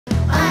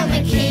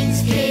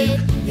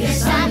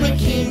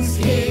king's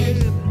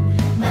kid.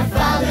 My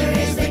father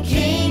is the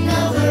king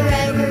over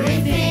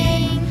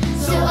everything.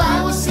 So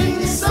I will sing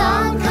this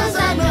song, 'cause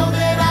I know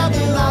that I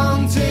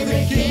belong to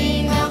the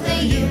king of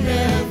the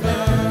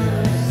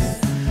universe.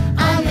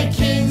 I'm a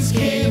king's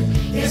kid,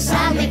 yes,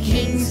 I'm a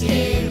king's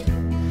kid.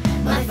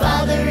 My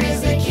father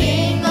is the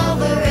king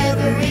over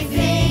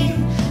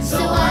everything. So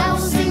I will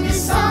sing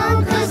this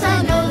song, 'cause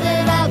I know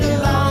that I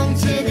belong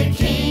to the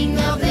king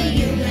of the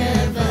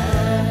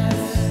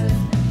universe.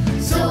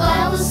 So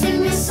I will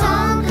sing this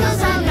song,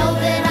 'cause I know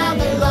that I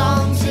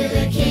belong to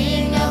the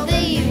king of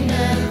the universe.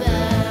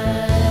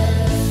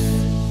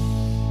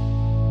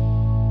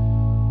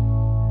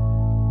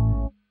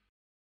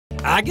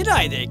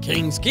 G'day there,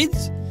 King's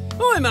Kids.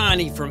 I'm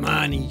Arnie from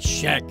Arnie's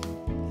Shack.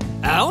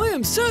 I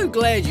am so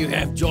glad you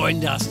have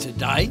joined us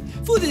today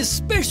for this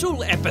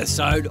special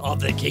episode of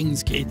the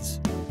King's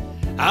Kids.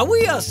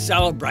 We are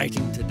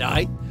celebrating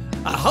today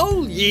a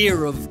whole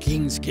year of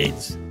King's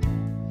Kids.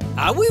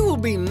 We will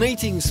be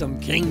meeting some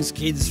King's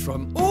Kids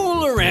from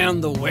all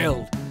around the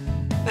world.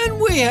 And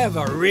we have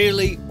a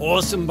really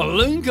awesome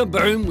balloon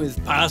kaboom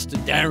with Pastor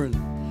Daron.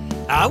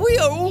 We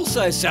are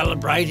also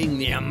celebrating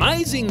the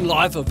amazing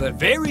life of a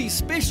very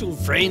special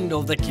friend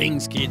of the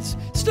King's Kids,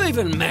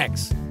 Stephen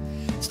Max.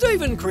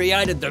 Stephen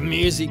created the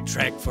music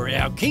track for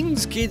our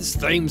King's Kids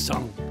theme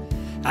song.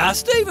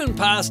 Stephen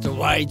passed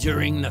away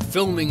during the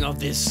filming of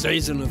this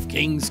season of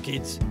King's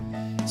Kids,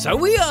 so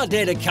we are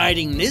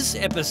dedicating this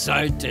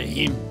episode to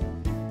him.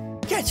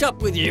 Catch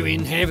up with you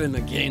in heaven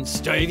again,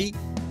 Stevie.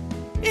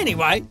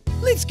 Anyway,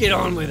 let's get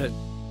on with it.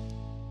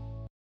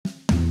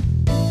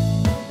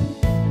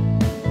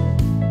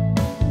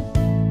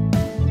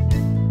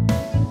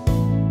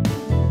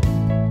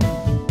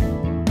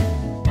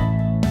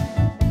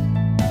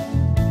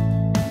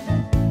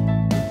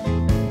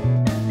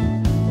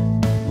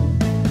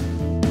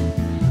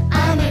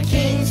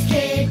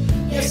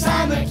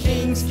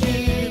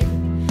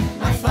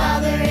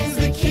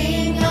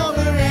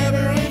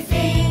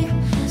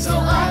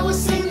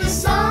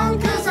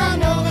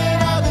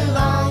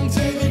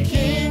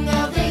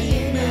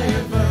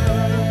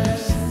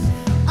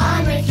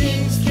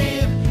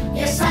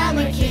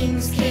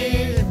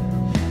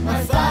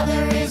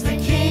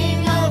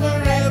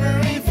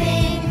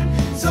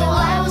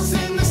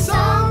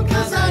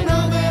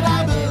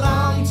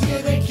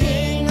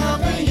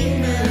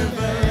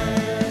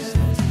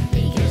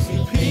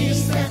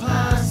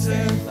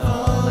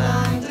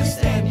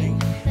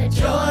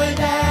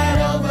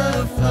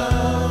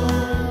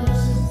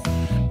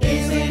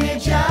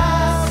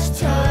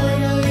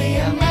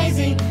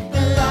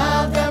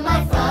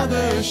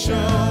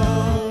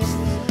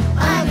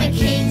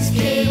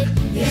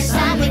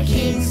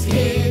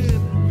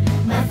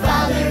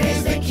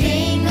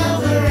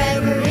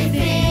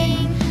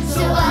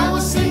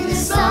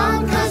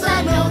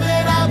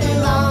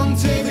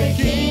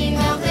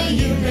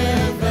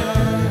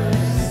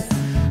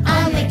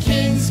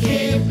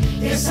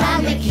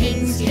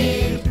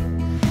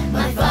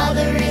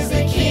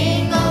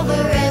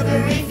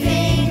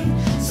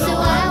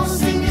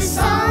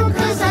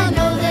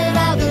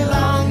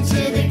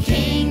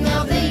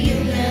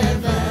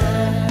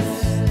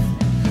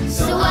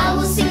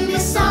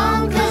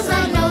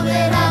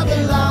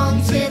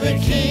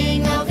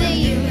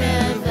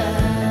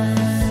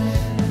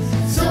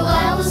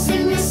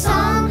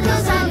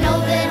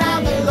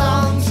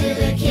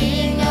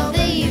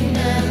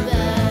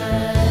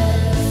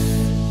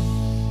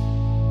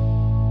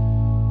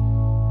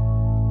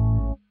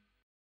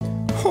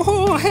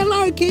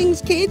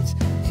 King's Kids.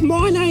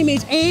 My name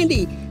is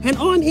Andy and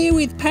I'm here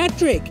with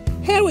Patrick.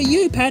 How are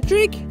you,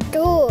 Patrick?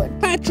 Good.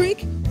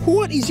 Patrick,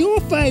 what is your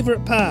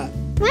favourite part?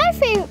 My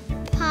favourite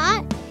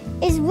part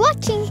is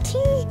watching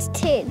King's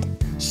Kids.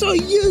 So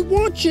you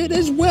watch it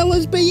as well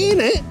as be in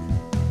it?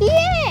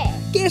 Yeah.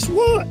 Guess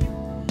what?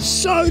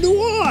 So do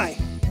I.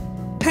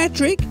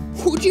 Patrick,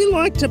 would you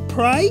like to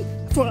pray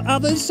for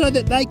others so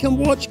that they can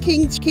watch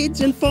King's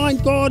Kids and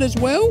find God as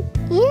well?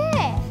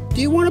 Yeah. Do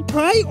you want to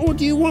pray or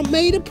do you want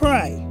me to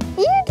pray?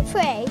 You to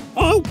pray.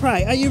 I'll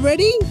pray. Are you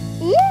ready?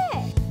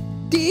 Yeah.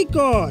 Dear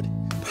God,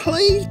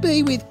 please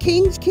be with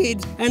King's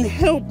Kids and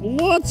help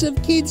lots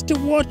of kids to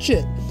watch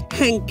it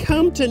and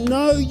come to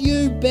know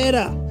you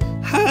better.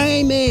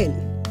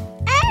 Amen.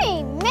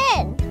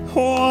 Amen.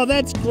 Oh,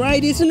 that's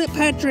great, isn't it,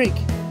 Patrick?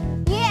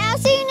 Yeah, I'll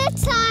see you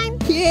next time.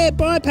 Yeah,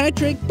 bye,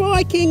 Patrick.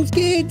 Bye, King's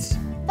Kids.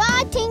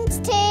 Bye, King's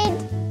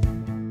Kids.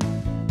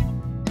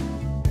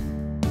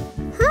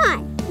 Hi,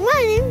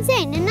 my name's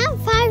Zane and I'm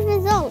 5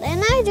 years old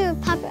and I do a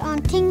puppet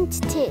on King's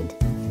Kids.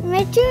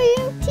 Make sure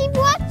you keep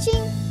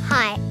watching.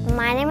 Hi,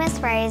 my name is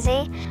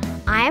Rosie.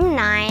 I'm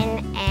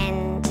 9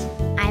 and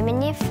I'm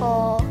in year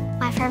 4.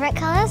 My favourite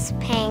colour is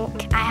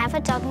pink. I have a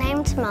dog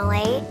named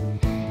Molly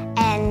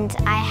and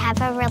I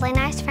have a really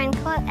nice friend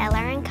called Ella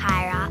and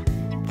Kyra.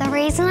 The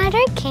reason I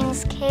do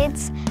King's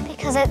Kids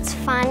because it's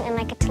fun and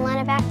I get to learn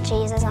about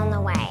Jesus on the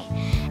way.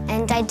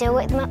 And I do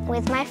it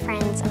with my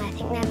friends and I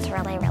think that's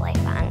really, really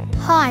fun.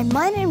 Hi,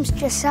 my name's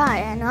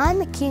Josiah and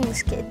I'm a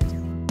King's Kid.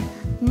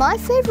 My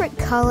favourite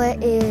colour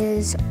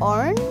is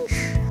orange.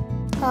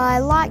 I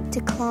like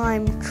to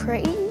climb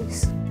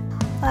trees.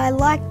 I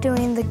like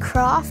doing the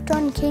craft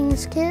on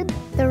King's Kid.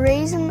 The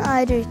reason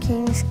I do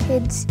King's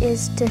Kids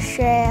is to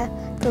share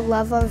the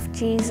love of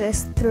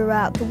Jesus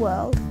throughout the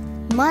world.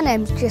 My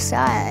name's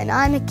Josiah and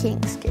I'm a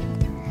King's Kid.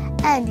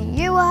 And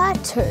you are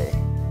too.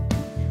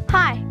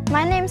 Hi,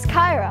 my name's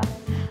Kyra.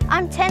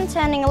 I'm 10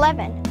 turning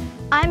 11.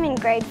 I'm in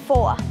grade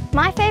 4.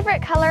 My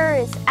favourite colour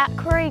is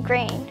aqua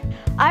green.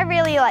 I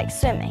really like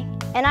swimming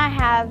and I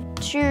have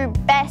 2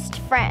 best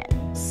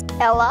friends,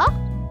 Ella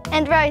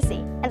and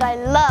Rosie, and I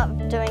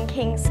love doing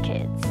King's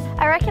Kids.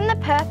 I reckon the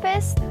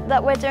purpose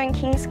that we're doing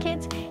King's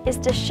Kids is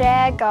to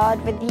share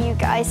God with you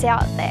guys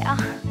out there.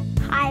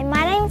 Hi,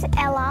 my name's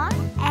Ella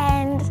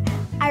and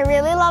I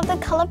really love the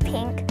colour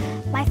pink.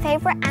 My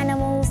favourite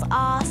animals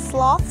are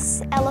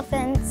sloths,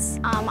 elephants.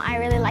 I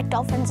really like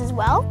dolphins as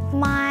well.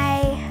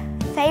 My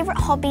favourite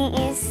hobby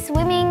is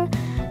swimming,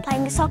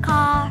 playing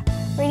soccer,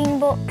 reading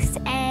books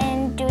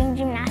and doing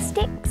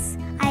gymnastics.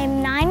 I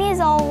am 9 years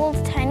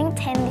old, turning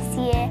 10 this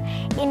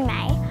year in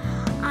May.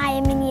 I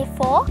am in year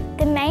 4.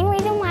 The main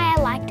reason why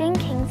I like doing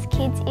King's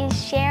Kids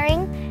is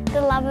sharing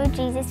the love of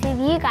Jesus with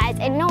you guys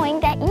and knowing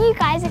that you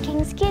guys are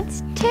King's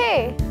Kids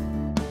too.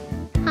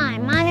 Hi,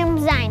 my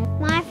name's Zane.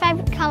 My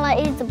favourite colour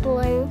is the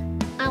blue.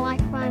 I like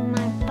riding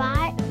my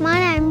bike. My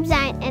name's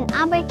Zane and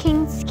I'm a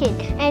King's Kid,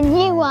 and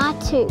you are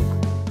too.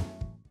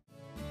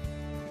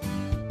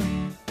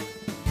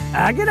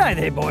 G'day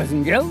there, boys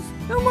and girls,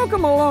 and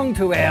welcome along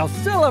to our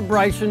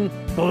celebration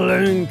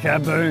Balloon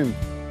Kaboom.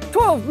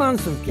 12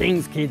 months of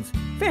King's Kids.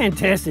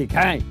 Fantastic,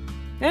 hey?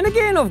 And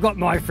again, I've got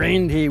my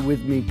friend here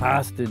with me,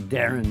 Pastor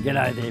Daron.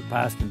 G'day there,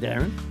 Pastor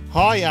Daron.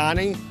 Hi,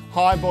 Arnie.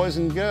 Hi, boys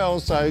and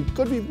girls. So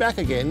good to be back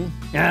again.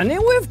 Now,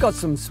 we've got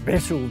some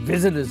special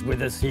visitors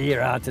with us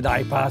here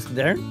today, Pastor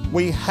Daron.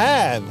 We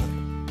have.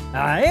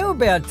 How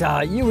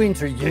about you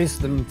introduce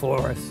them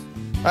for us?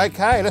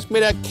 Okay, let's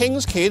meet our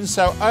King's Kids.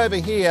 So over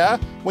here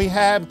we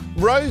have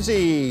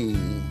Rosie.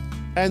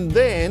 And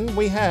then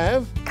we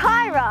have...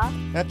 Kyra.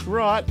 That's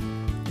right.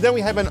 Then we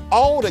have an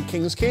older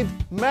King's Kid,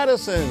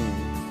 Madison.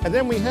 And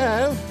then we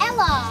have...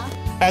 Ella.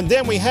 And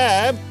then we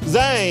have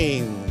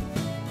Zane.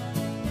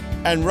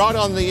 And right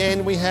on the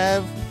end we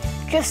have...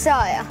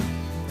 Josiah.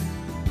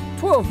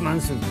 12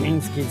 months of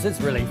King's Kids,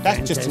 that's really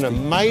fantastic. That's just an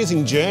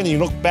amazing journey. You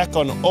look back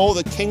on all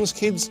the King's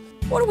Kids.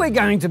 What are we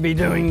going to be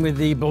doing with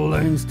the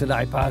balloons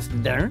today, Pastor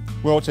Daron?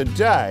 Well,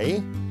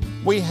 today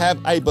we have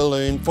a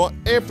balloon for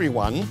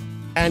everyone.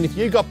 And if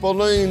you've got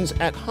balloons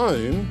at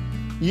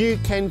home, you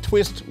can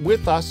twist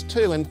with us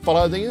too and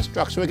follow the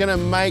instructions. We're going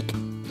to make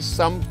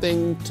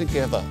something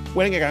together.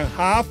 We're going to go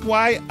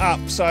halfway up.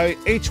 So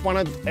each one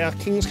of our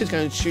King's Kids is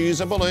going to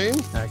choose a balloon.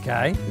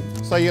 Okay.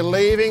 So you're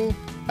leaving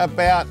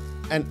about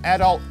an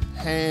adult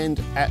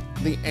hand at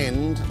the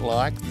end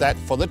like that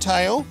for the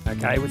tail.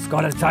 Okay, it's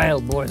got a tail,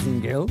 boys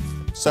and girls.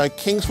 So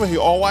King's Kids, you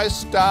always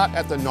start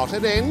at the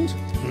knotted end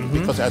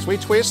because as we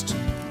twist,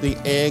 the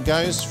air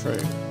goes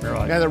through.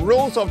 Right. Now the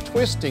rules of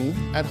twisting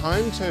at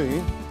home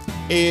too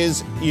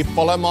is you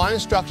follow my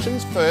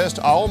instructions first,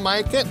 I'll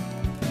make it,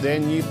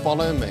 then you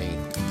follow me.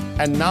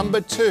 And number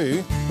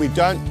 2, we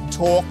don't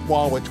talk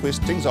while we're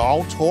twisting, so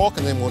I'll talk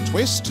and then we'll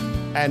twist.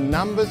 And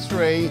number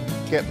 3,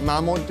 get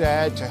mum or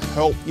dad to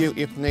help you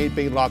if need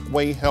be, like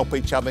we help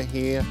each other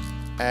here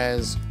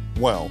as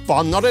well.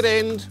 For knotted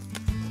end,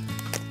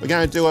 we're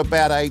going to do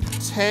about a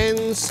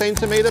 10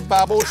 centimetre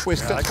bubble,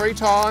 twist it 3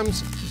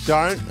 times.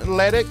 Don't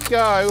let it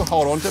go,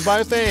 hold on to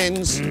both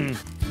ends.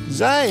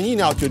 Zane, you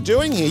know what you're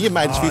doing here, you've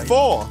made this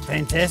before.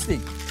 Fantastic.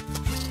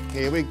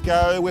 Here we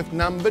go with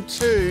number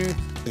 2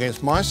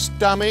 against my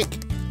stomach,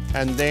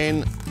 and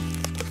then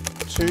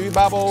 2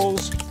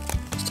 bubbles,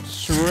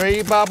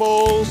 3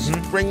 bubbles.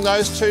 Bring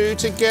those 2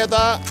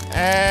 together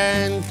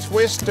and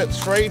twist it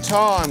 3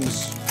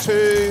 times.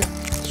 2,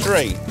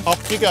 3.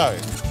 Off you go.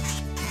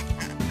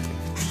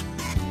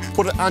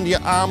 Put it under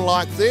your arm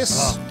like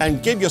this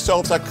and give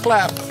yourselves a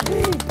clap.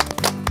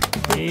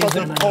 Because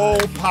of all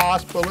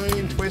past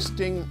balloon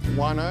twisting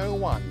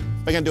 101.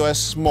 We're going to do a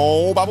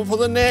small bubble for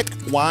the neck.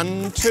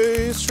 1,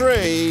 2,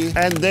 3.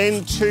 And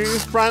then 2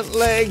 front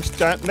legs.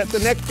 Don't let the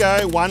neck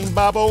go. 1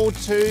 bubble,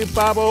 2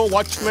 bubble.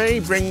 Watch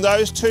me. Bring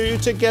those 2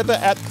 together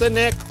at the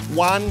neck.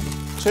 1,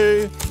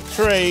 2,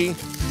 3.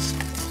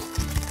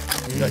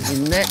 You got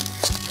your neck.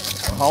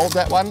 Hold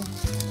that one.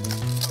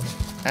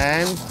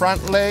 And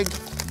front leg.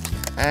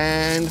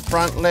 And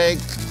front leg.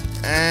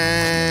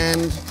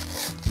 And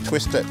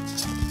twist it.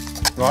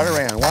 Right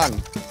around. 1,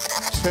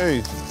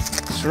 2,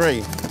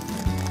 3.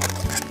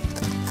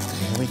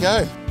 There we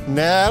go.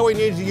 Now we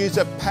need to use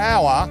the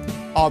power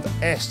of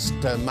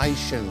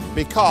estimation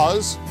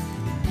because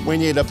we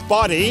need a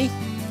body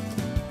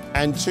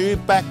and 2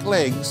 back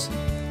legs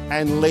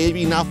and leave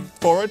enough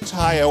for a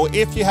tail.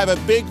 If you have a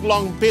big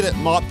long bit, it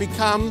might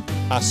become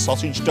a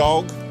sausage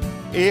dog.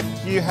 If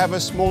you have a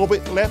small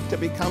bit left, it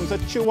becomes a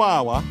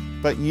chihuahua,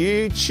 but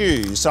you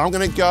choose. So I'm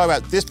going to go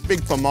about this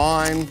big for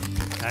mine.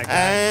 Okay.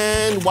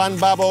 And 1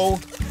 bubble,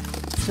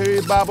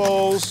 2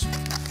 bubbles,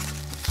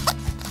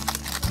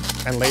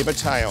 and leave a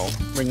tail.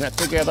 Bring that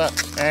together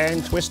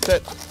and twist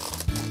it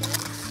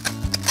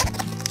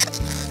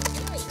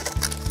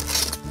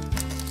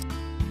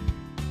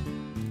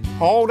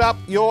Hold up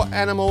your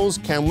animals.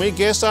 Can we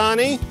guess,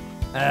 Arnie?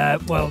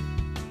 Well,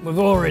 we've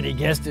already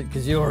guessed it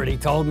because you already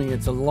told me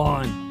it's a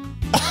lion.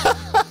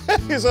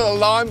 Is it a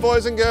lion,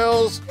 boys and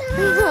girls?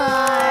 No?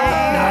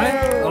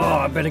 Oh,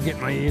 I better get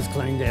my ears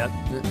cleaned out.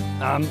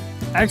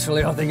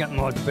 Actually, I think it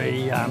might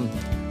be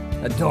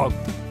a dog.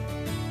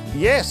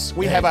 Yes,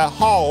 we have a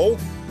whole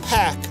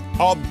pack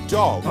of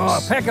dogs. Oh,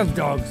 a pack of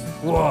dogs.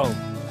 Whoa.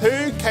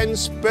 Who can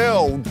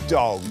spell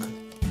dog?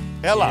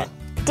 Ella?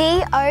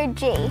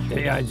 D-O-G.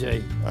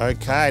 D-O-G.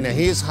 Okay, now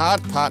here's the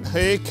hard part.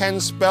 Who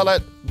can spell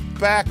it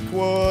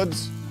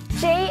backwards?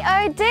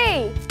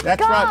 G-O-D.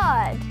 That's God.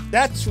 right.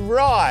 That's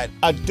right.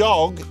 A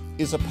dog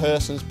is a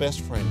person's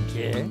best friend.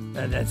 Yeah,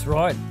 that's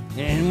right.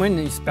 And when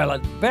you spell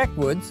it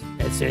backwards,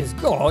 it says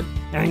God,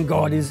 and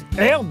God is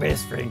our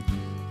best friend.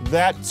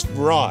 That's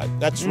right.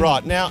 That's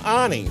right. Now,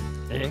 Arnie,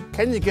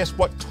 can you guess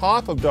what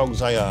type of dogs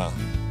they are?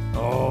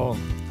 Oh,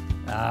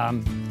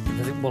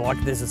 well, like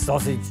there's a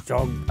sausage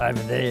dog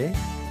over there.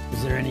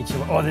 Is there any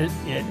chihuahua? Oh,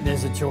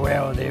 there's a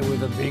chihuahua there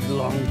with a big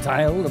long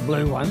tail, the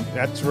blue one.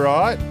 That's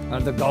right.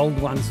 The gold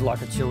one's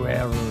like a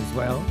chihuahua as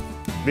well.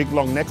 Big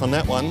long neck on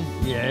that one.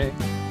 Yeah,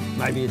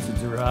 maybe it's a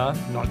giraffe,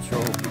 not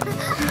sure.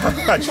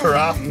 A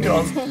giraffe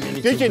dog.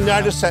 Did you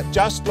notice that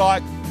just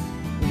like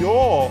you're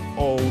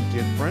all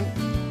different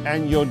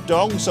and your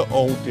dogs are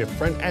all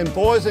different, and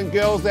boys and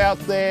girls out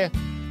there,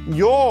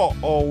 you're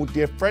all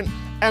different,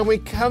 and we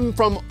come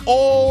from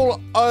all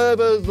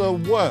over the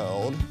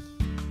world,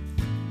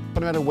 but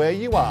no matter where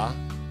you are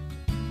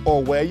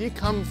or where you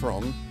come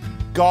from,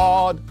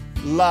 God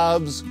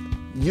loves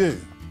you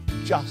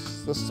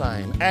just the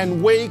same.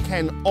 And we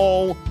can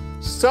all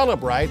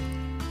celebrate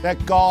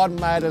that God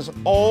made us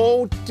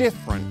all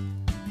different,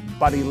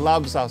 but He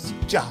loves us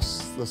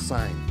just the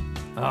same.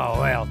 Oh,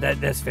 wow,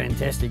 that's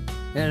fantastic.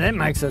 Yeah, that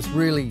makes us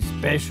really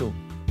special.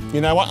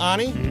 You know what,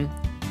 Arnie?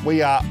 Mm-hmm.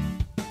 We are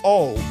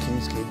all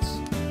King's kids.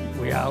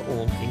 We are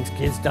all King's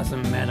kids,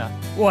 doesn't matter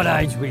what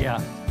age we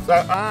are. So,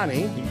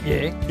 Arnie,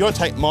 yeah, you want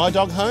to take my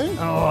dog home?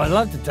 Oh, I'd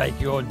love to take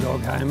your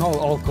dog home.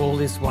 I'll call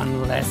this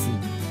one Lassie. Do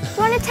you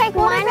want to take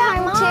mine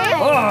home too?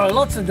 Oh,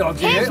 lots of dogs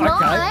Here's here.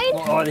 mine.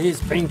 Okay. Oh,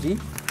 here's Pinky.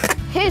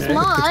 Here's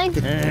mine.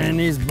 And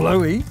here's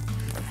Bluey.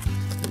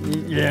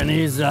 Yeah, and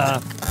here's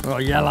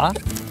Yellow.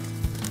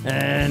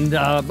 And,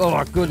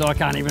 oh, good, I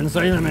can't even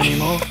see them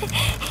anymore.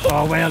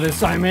 Oh, wow, there's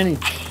so many.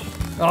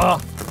 Oh,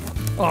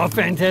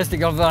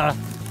 fantastic.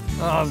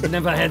 I've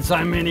never had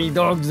so many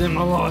dogs in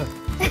my life,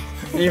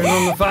 even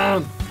on the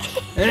farm.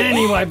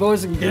 Anyway,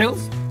 boys and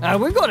girls,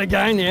 we've got to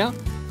go now.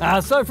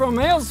 So from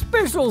our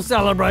special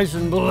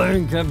celebration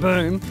balloon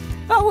Kaboom,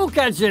 we'll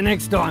catch you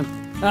next time.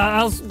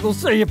 We'll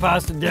see you,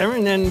 Pastor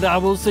Daron, and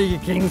we'll see you,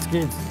 King's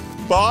kids.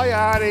 Bye,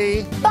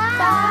 Arnie. Bye.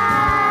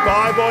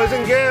 Bye, boys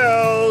and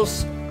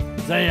girls.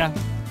 See ya.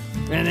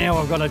 And now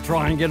I've got to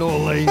try and get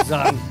all these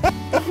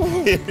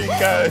Here he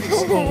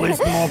goes. all this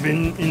mob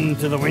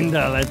into the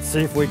window. Let's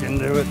see if we can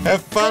do it.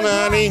 Have fun,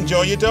 Arnie.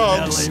 Enjoy your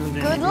dogs.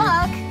 Good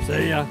luck.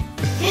 See ya.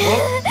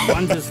 Oh,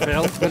 one just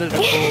fell. Let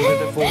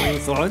it fall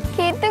inside.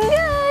 Keep them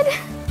good.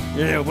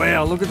 Yeah,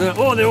 wow, look at that.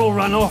 Oh, they all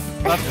run off.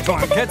 I have to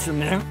try and catch them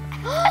now.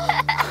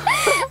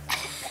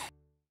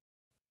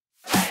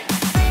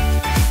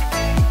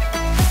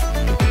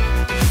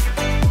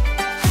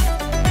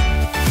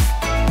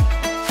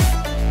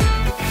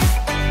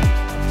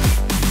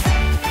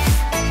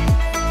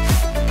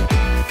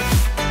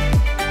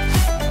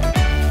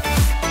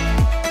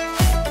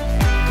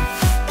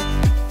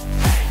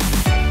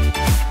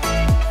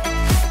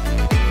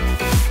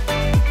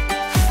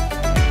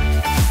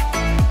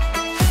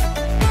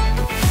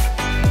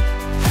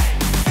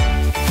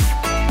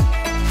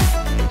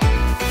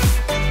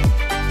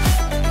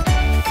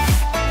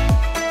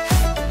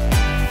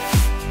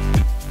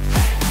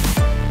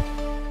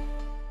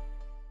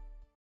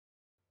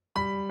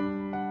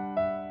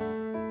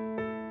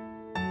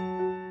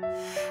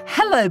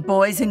 Hello,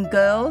 boys and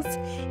girls.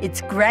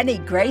 It's Granny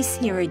Grace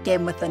here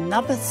again with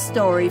another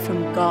story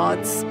from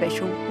God's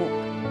special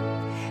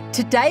book.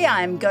 Today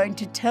I am going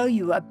to tell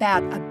you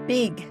about a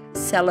big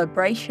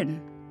celebration.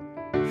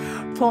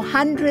 For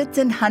hundreds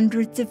and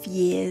hundreds of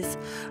years,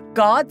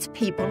 God's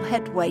people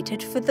had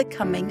waited for the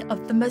coming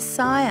of the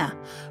Messiah,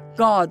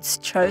 God's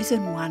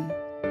chosen one.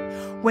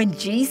 When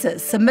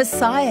Jesus, the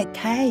Messiah,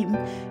 came,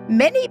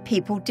 many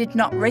people did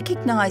not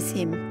recognize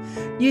him.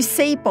 You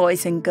see,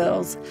 boys and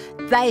girls,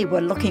 they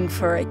were looking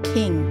for a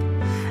king.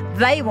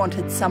 They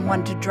wanted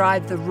someone to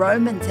drive the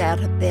Romans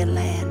out of their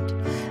land.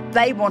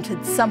 They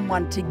wanted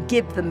someone to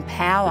give them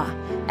power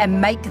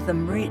and make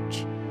them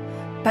rich.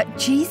 But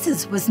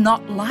Jesus was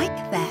not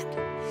like that.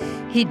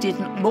 He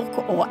didn't look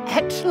or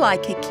act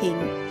like a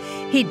king.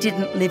 He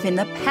didn't live in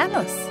a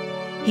palace.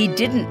 He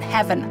didn't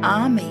have an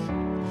army.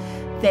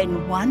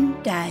 Then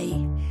one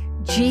day,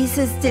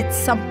 Jesus did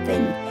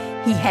something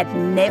he had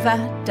never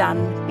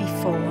done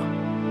before.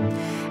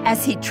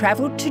 As he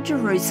travelled to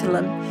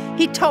Jerusalem,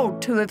 he told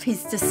two of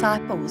his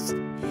disciples,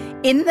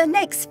 "In the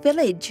next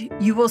village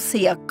you will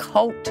see a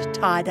colt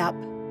tied up.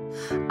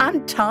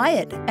 Untie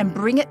it and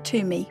bring it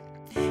to me.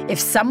 If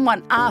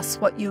someone asks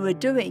what you are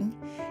doing,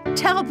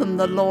 Tell them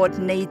the Lord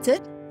needs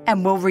it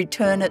and will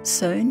return it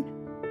soon."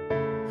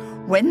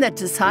 When the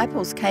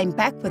disciples came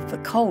back with the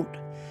colt,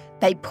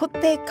 they put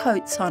their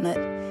coats on it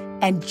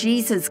and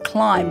Jesus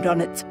climbed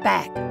on its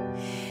back.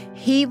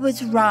 He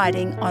was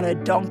riding on a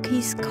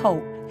donkey's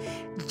colt,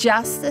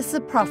 just as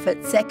the prophet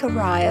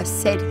Zechariah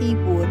said he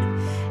would,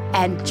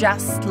 and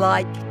just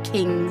like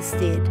kings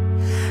did.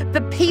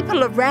 The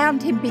people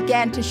around him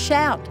began to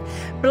shout,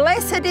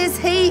 "Blessed is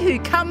he who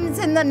comes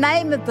in the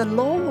name of the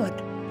Lord."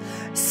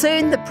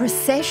 Soon the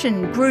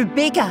procession grew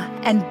bigger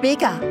and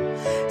bigger.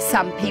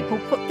 Some people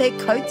put their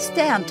coats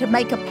down to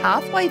make a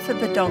pathway for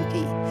the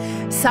donkey.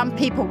 Some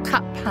people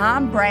cut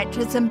palm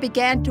branches and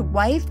began to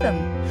wave them.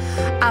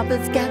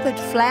 Others gathered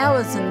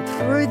flowers and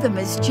threw them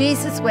as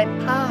Jesus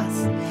went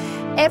past.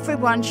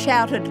 Everyone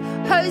shouted,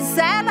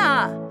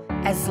 "Hosanna!"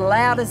 as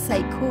loud as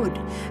they could.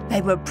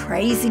 They were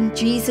praising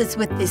Jesus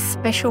with this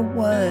special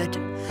word.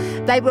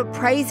 They were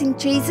praising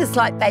Jesus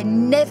like they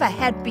never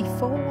had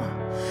before.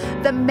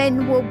 The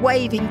men were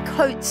waving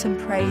coats and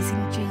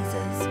praising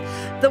Jesus.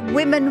 The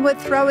women were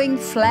throwing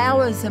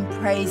flowers and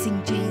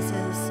praising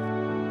Jesus.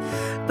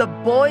 The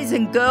boys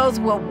and girls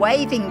were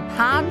waving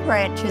palm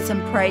branches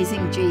and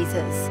praising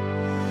Jesus.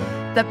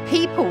 The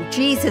people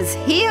Jesus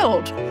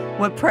healed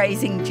were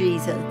praising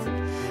Jesus.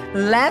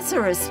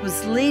 Lazarus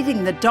was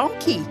leading the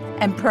donkey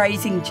and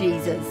praising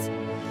Jesus.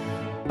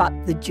 But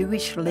the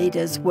Jewish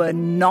leaders were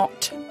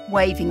not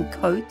waving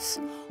coats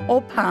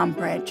or palm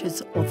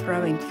branches or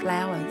throwing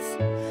flowers.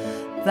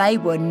 They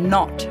were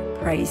not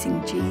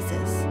praising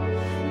Jesus.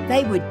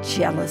 They were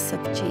jealous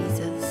of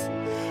Jesus.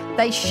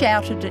 They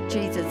shouted at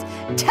Jesus,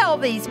 "Tell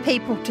these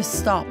people to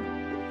stop."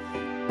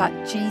 But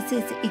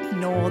Jesus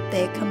ignored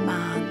their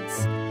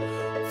commands.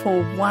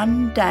 For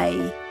one day,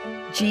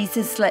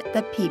 Jesus let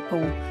the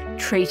people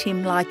treat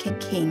him like a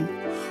king.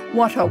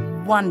 What a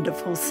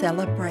wonderful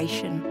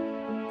celebration.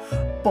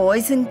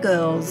 Boys and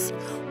girls,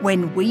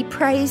 when we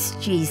praise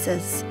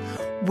Jesus,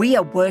 we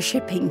are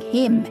worshipping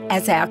him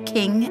as our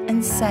King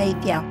and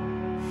Saviour.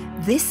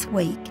 This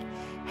week,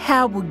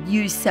 how will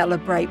you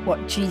celebrate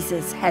what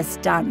Jesus has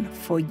done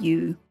for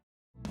you?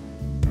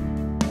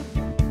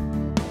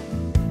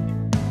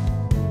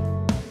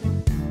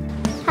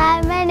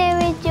 Hi, my name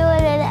is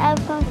Jordan. I'm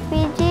from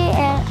Fiji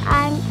and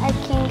I'm a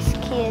King's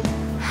Kid.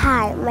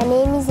 Hi, my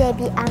name is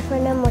Abby. I'm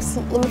from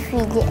Namosi in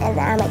Fiji and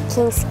I'm a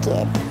King's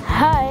Kid.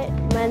 Hi,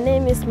 my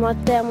name is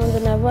Motea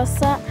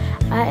Mundunavosa.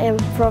 I am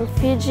from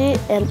Fiji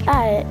and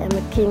I am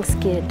a King's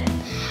Kid.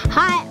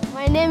 Hi,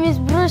 my name is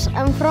Bruce.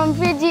 I'm from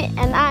Fiji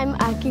and I'm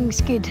a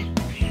King's Kid.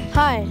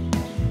 Hi,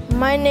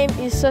 my name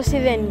is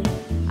Sosideni.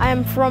 I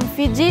am from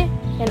Fiji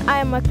and I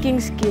am a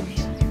King's Kid.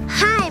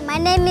 Hi, my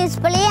name is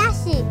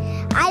Poliasi.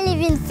 I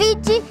live in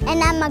Fiji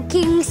and I'm a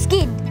King's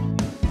Kid.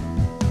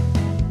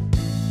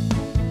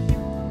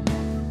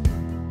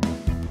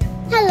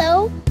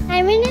 Hello,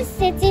 I'm in a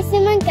city,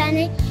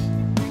 Simangane,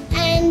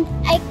 and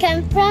I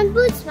come from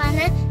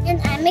Botswana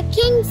and I'm a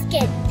King's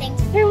Kid.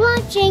 Thanks for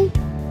watching.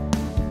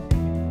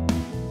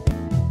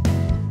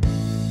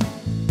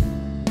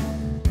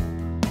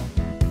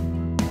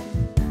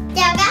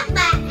 Chào các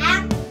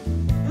bạn,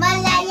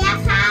 mình là Gia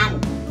Khanh,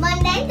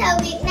 mình đến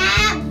từ Việt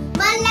Nam,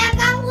 mình là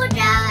con của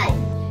trời.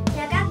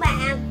 Chào các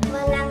bạn,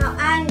 mình là Ngọc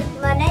Anh,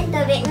 mình đến từ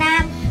Việt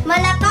Nam,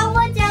 mình là con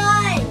của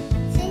trời.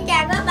 Xin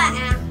chào các bạn,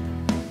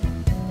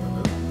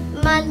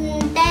 mình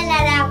tên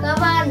là Đào Cẩm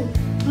Vân,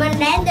 mình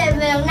đến từ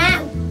Việt Nam,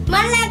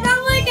 mình là con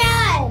của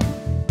trời.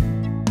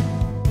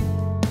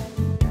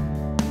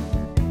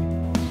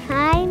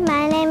 Hi,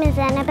 my name is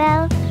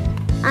Annabelle.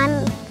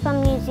 I'm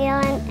from New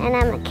Zealand and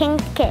I'm a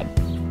King's Kid.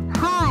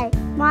 Hi,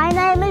 my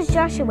name is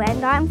Joshua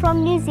and I'm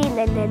from New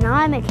Zealand and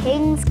I'm a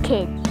King's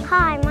Kid.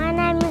 Hi, my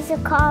name is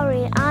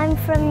Zakari. I'm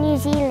from New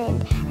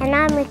Zealand and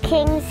I'm a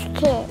King's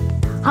Kid.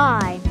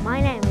 Hi,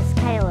 my name is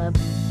Caleb.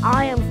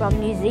 I am from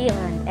New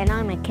Zealand and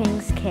I'm a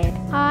King's Kid.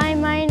 Hi,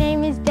 my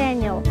name is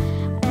Daniel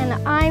and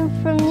I'm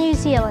from New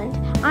Zealand.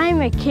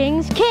 I'm a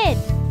King's Kid.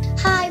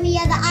 Hi, we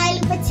are the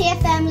Ailupatia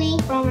family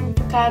From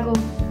Chicago.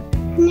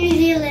 New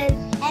Zealand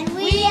and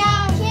we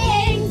are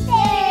King's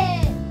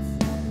Kids.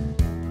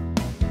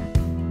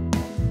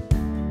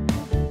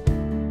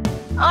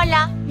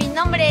 Hola, mi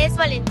nombre es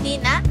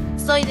Valentina,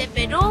 soy de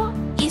Perú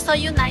y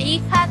soy una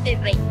hija de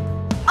rey.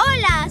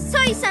 Hola,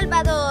 soy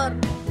Salvador.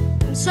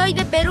 Soy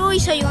de Perú y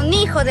soy un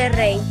hijo de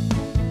rey.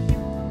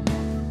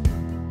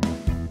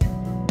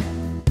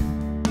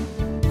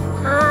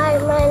 Hi,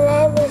 my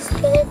name is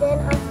Kaden.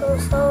 I'm from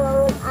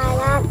Solomon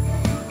Island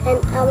and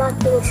I'm a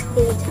King's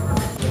Kid.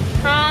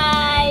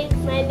 Hi,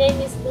 my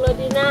name is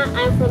Claudina.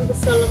 I'm from the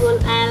Solomon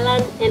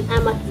Island and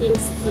I'm a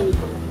King's Kid.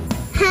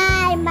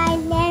 Hi, my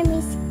name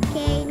is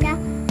Kayla.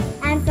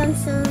 I'm from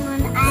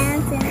Solomon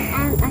Islands and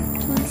I'm a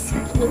King's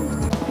Kid.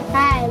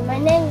 Hi, my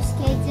name is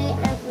KJ.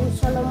 I'm from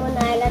Solomon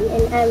Island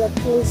and I'm a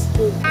King's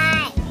Kid.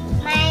 Hi,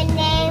 my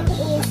name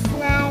is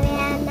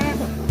Mariana.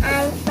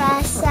 I'm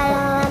from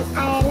Solomon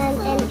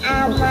Island and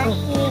I'm a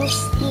King's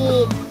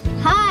Kid.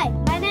 Hi,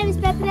 my name is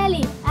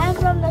Petrelli. I'm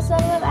from the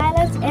Solomon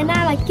Islands and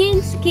I'm a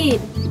King's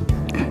Kid.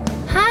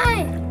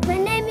 Hi, my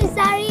name is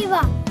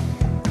Ariva.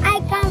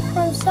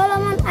 from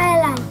Solomon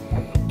Island,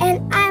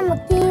 and I'm a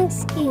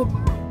King's Kid.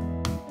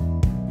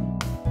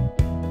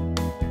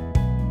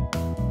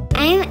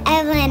 I'm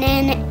Evelyn,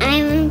 and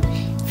I'm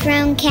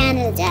from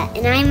Canada,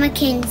 and I'm a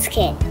King's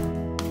Kid.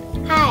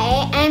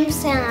 Hi, I'm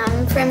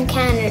Sam from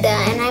Canada,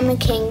 and I'm a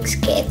King's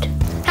Kid.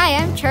 Hi,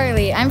 I'm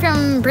Charlie. I'm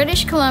from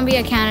British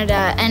Columbia,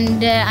 Canada,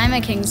 and I'm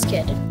a King's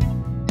Kid.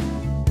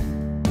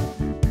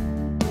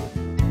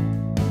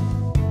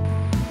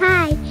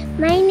 Hi,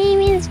 my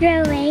name is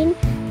Rowan.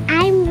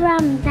 I'm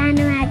from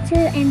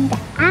Vanuatu, and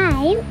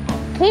I'm a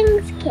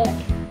King's Kid.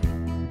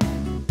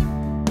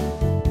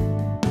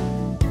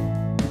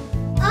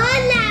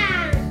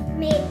 Hola,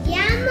 me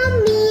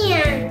llamo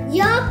Mia.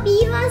 Yo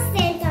vivo en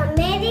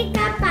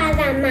Centroamérica,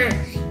 Panamá.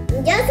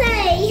 Yo soy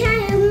la hija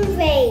de un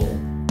rey.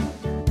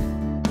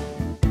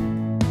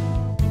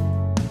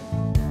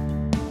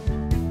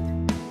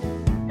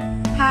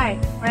 Hi,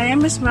 my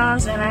name is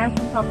Miles and I am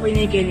from Papua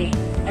New Guinea,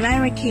 and I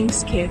am a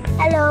King's Kid.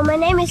 Hello, my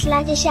name is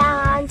Latisha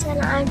Hans,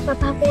 and I'm from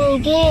Papua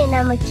New Guinea, and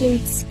I'm a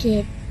King's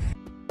Kid.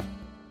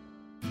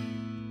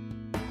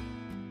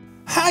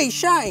 Hey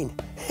Shane,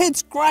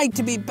 it's great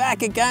to be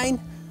back again.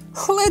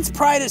 Let's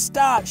pray to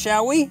start,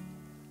 shall we?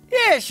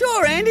 Yeah,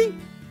 sure, Andy.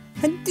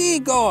 And dear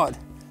God,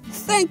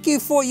 thank you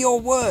for your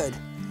word.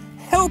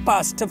 Help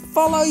us to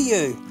follow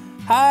you.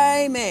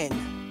 Amen.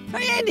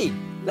 Hey, Andy,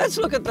 let's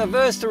look at the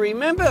verse to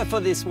remember for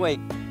this week.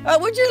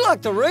 Would you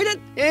like to read it?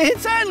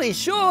 It's only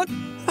short.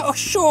 I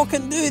sure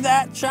can do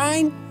that,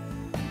 Shane.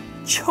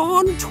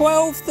 John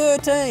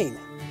 12:13.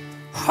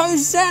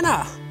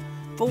 Hosanna!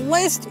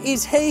 Blessed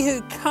is he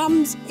who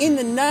comes in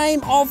the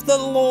name of the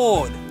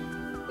Lord.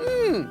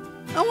 I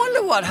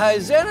wonder what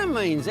Hosanna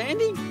means,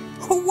 Andy.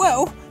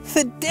 Well,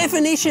 the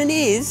definition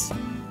is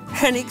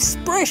an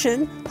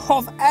expression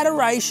of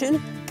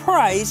adoration,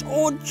 praise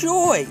or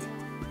joy.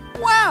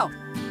 Wow,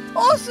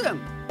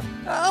 awesome.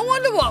 I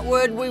wonder what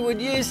word we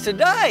would use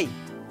today.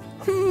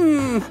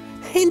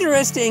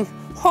 Interesting.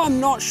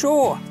 I'm not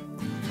sure.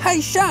 Hey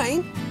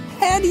Shane,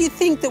 how do you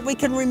think that we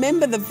can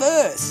remember the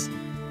verse?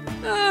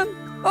 I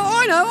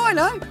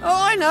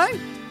know.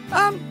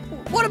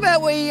 What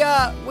about we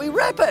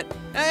wrap it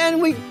and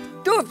we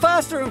do it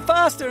faster and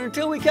faster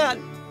until we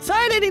can't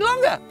say it any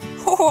longer?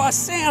 Oh,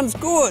 sounds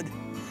good.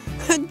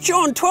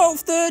 John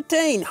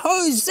 12:13,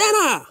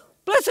 Hosanna!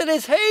 Blessed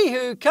is he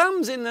who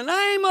comes in the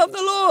name of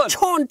the Lord.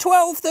 John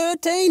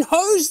 12:13,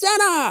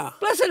 Hosanna!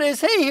 Blessed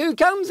is he who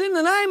comes in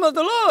the name of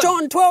the Lord.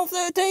 John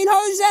 12:13,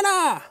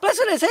 Hosanna!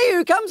 Blessed is he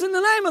who comes in the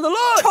name of the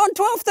Lord. John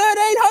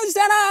 12:13,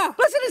 Hosanna!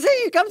 Blessed is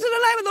he who comes in the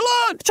name of the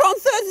Lord. John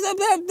 13.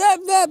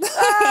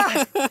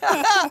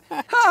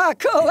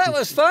 Cool, that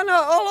was fun.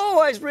 I'll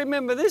always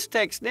remember this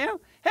text now.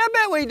 How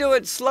about we do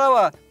it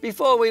slower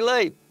before we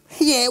leave?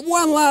 Yeah,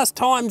 one last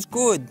time's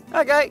good.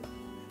 Okay.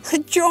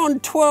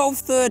 John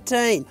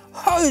 12:13,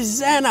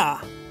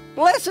 Hosanna!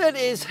 Blessed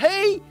is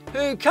he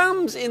who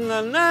comes in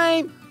the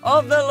name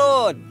of the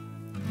Lord.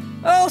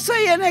 I'll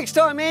see you next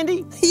time,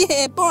 Andy.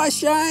 Yeah, bye,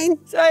 Shane.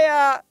 See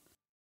ya.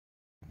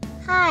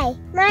 Hi,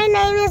 my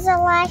name is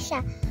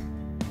Elisha,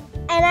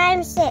 and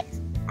I'm 6.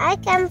 I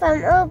come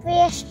from Albury,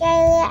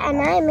 Australia, and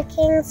I'm a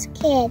King's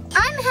Kid.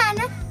 I'm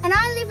Hannah, and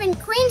I live in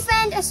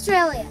Queensland,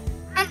 Australia,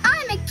 and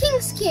I'm a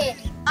King's Kid.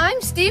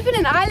 I'm Stephen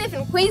and I live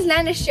in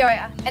Queensland,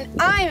 Australia, and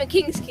I'm a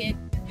King's Kid.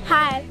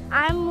 Hi,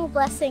 I'm Will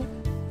Blessing,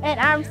 and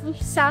I'm from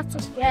South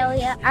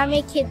Australia. I'm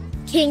a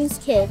King's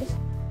Kid.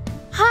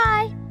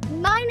 Hi,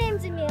 my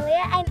name's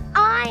Amelia, and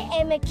I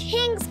am a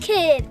King's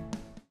Kid.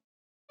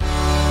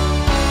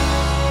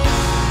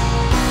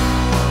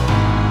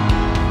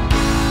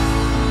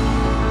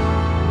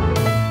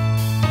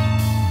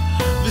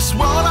 This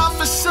world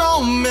offers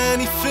so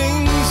many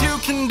things you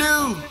can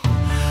do,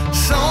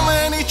 so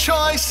many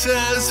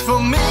choices for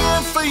me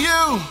and for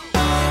you,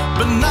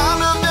 but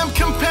none of them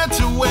compared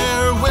to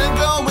where we're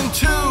going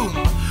to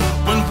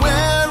when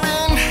we're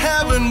in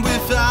heaven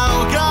with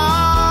our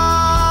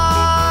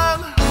God.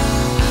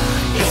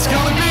 It's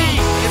gonna be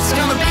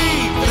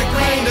the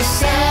greatest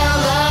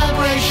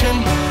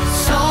celebration,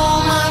 so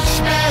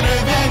much better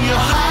than your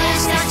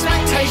highest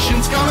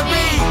expectations.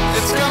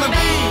 It's gonna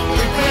be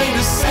the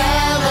greatest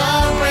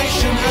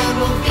celebration, and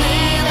we'll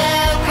be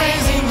there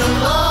praising the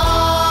Lord.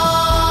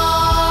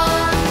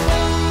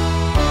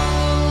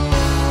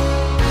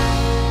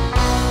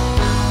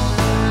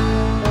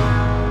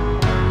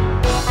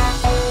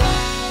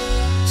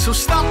 So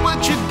stop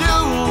what you're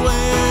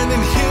doing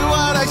and hear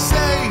what I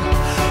say.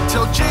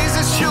 Tell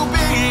Jesus you'll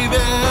be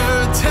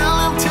there. Tell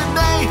him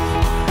today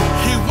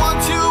he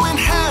wants you in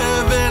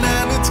heaven,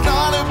 and it's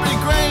gonna be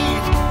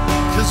great,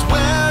 'cause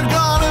we're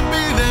gonna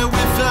be there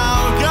with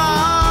our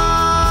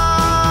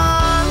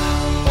God.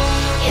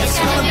 It's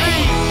gonna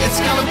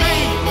be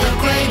the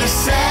greatest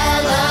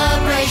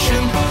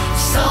celebration,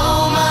 so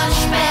much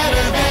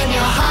better than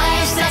your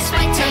highest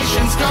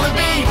expectations.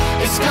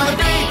 It's gonna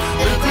be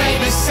the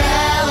greatest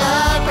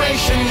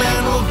celebration, and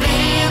we'll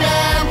be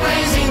there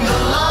praising the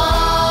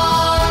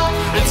Lord.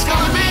 It's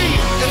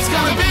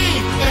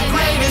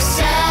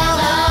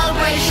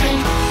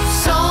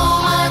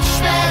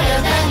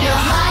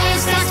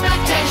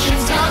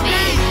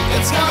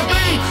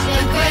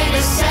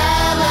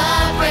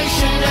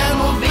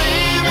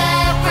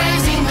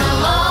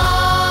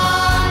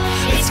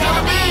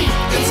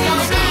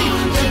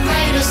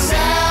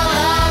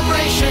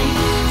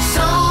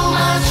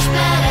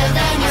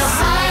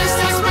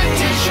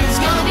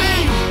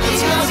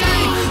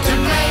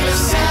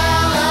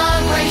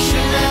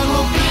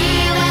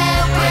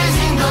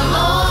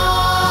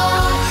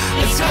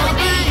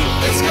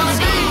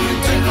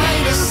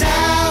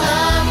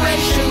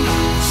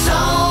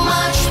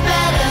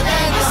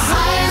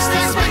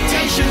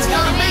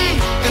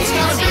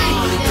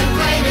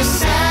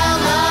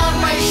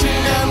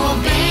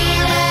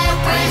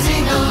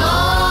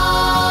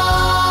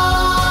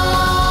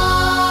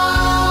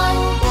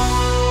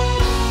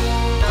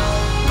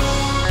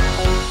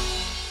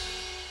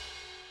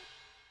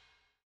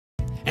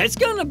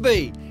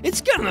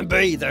gonna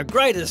be the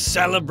greatest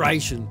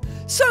celebration.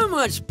 So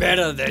much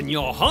better than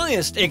your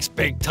highest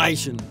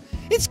expectation.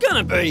 It's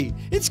gonna be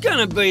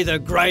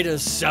the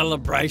greatest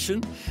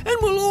celebration, and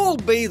we'll all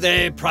be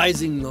there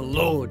praising the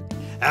Lord.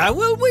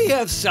 Well, we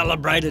have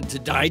celebrated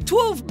today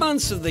 12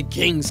 months of the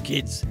King's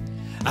Kids.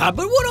 But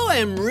what I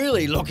am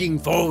really looking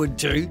forward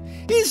to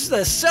is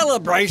the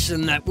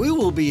celebration that we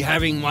will be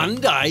having one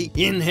day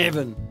in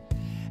heaven.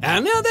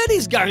 Now that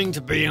is going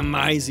to be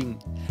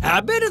amazing.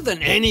 Better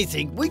than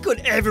anything we could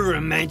ever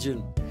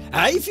imagine.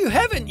 If you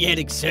haven't yet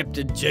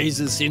accepted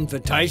Jesus'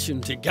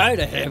 invitation to go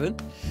to heaven,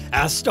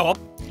 stop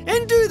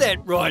and do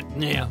that right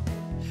now.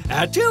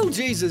 Tell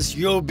Jesus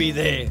you'll be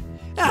there.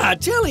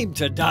 Tell him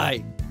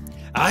today.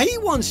 He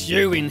wants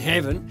you in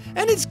heaven,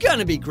 and it's going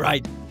to be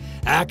great,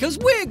 because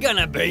we're going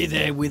to be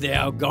there with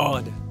our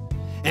God.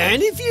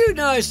 And if you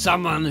know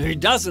someone who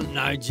doesn't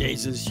know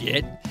Jesus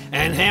yet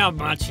and how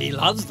much he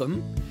loves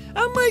them,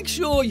 make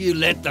sure you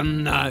let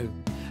them know.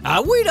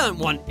 We don't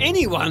want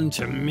anyone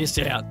to miss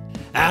out.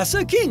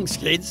 So King's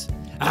Kids,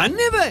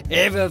 never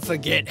ever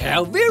forget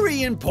how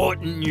very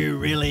important you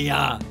really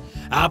are.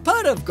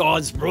 Part of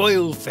God's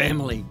royal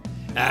family,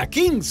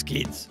 King's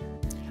Kids.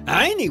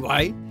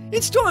 Anyway,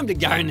 it's time to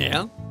go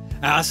now.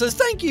 So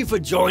thank you for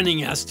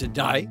joining us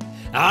today.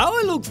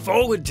 I look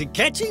forward to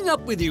catching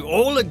up with you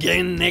all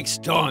again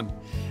next time.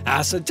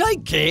 So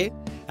take care,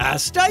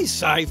 stay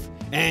safe,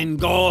 and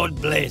God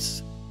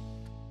bless.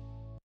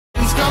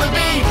 It's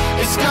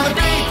gonna be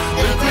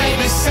the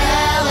greatest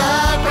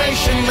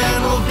celebration,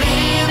 and we'll be